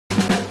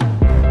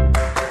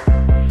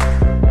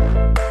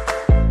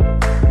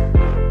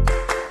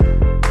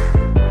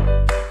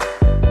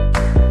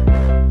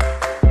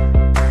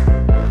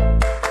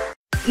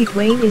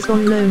Higuain is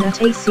on loan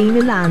at AC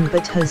Milan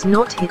but has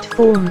not hit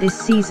form this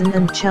season,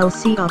 and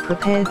Chelsea are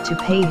prepared to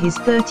pay his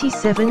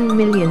 £37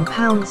 million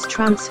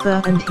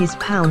transfer and his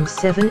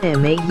 £7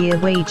 million a year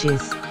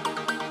wages.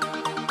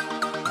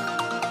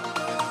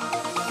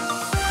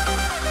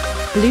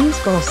 Blues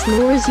boss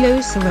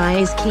Maurizio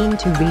Sarri is keen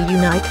to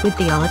reunite with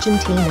the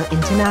Argentina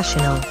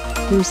international,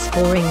 who's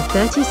scoring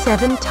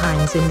 37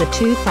 times in the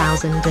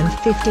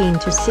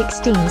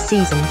 2015-16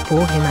 season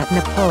for him at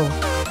Napoli.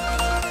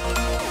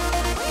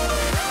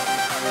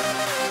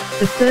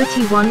 The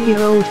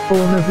 31-year-old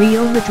former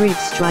Real Madrid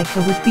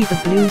striker would be the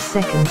Blues'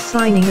 second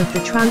signing of the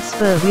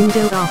transfer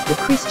window after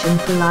Christian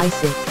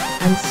Pulisic,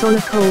 and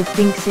Solhekol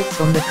thinks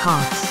it's on the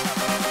cards.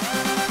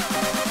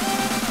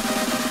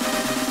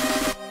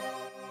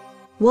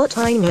 What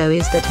I know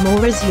is that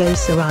Maurizio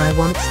Sarri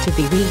wants to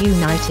be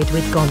reunited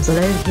with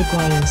Gonzalo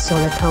Higuain,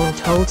 Solhekol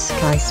told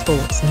Sky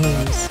Sports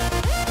News.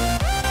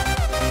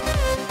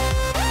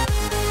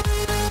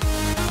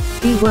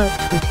 He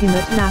worked with him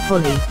at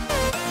Napoli.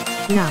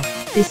 Now,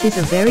 this is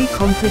a very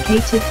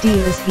complicated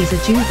deal as he's a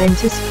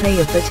Juventus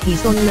player but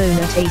he's on loan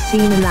at AC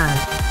Milan.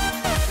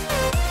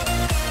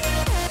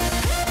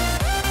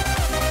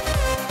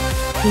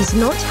 He's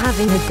not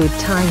having a good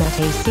time at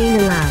AC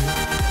Milan.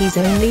 He's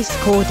only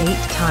scored 8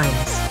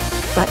 times.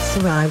 But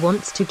Sarri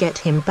wants to get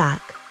him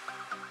back.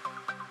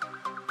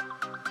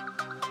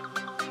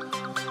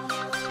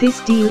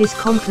 This deal is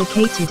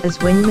complicated as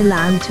when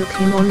Milan took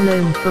him on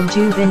loan from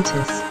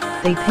Juventus,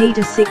 they paid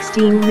a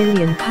 £16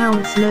 million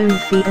loan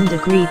fee and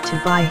agreed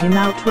to buy him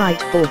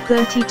outright for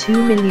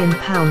 £32 million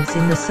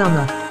in the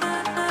summer.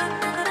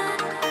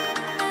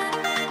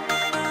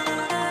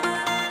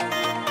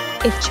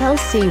 If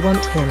Chelsea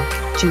want him,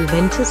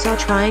 Juventus are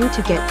trying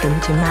to get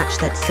them to match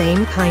that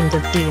same kind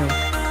of deal,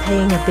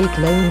 paying a big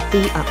loan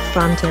fee up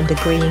front and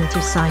agreeing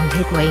to sign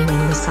Higuain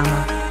in the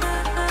summer.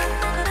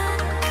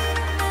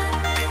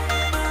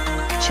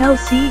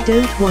 Chelsea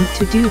don't want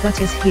to do that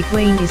as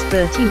Higuain is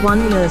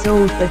 31 years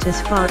old, but as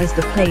far as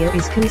the player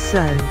is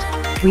concerned,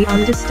 we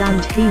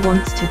understand he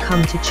wants to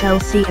come to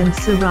Chelsea and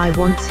Sarri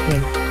wants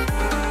him.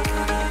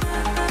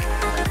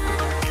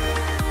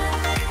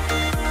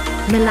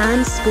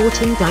 Milan's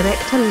sporting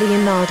director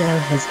Leonardo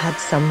has had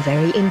some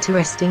very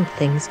interesting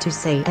things to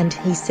say, and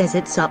he says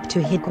it's up to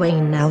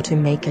Higuain now to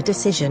make a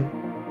decision.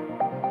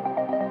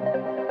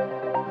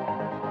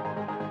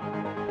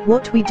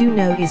 What we do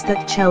know is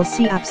that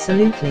Chelsea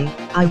absolutely,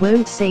 I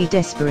won't say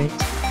desperate,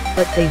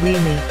 but they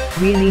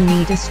really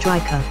need a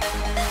striker.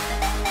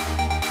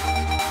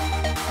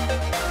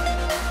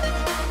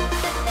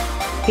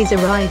 His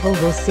arrival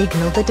will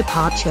signal the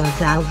departure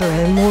of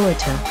Alvaro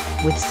Morata,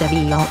 with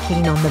Sevilla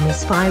keen on the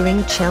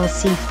misfiring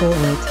Chelsea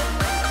forward.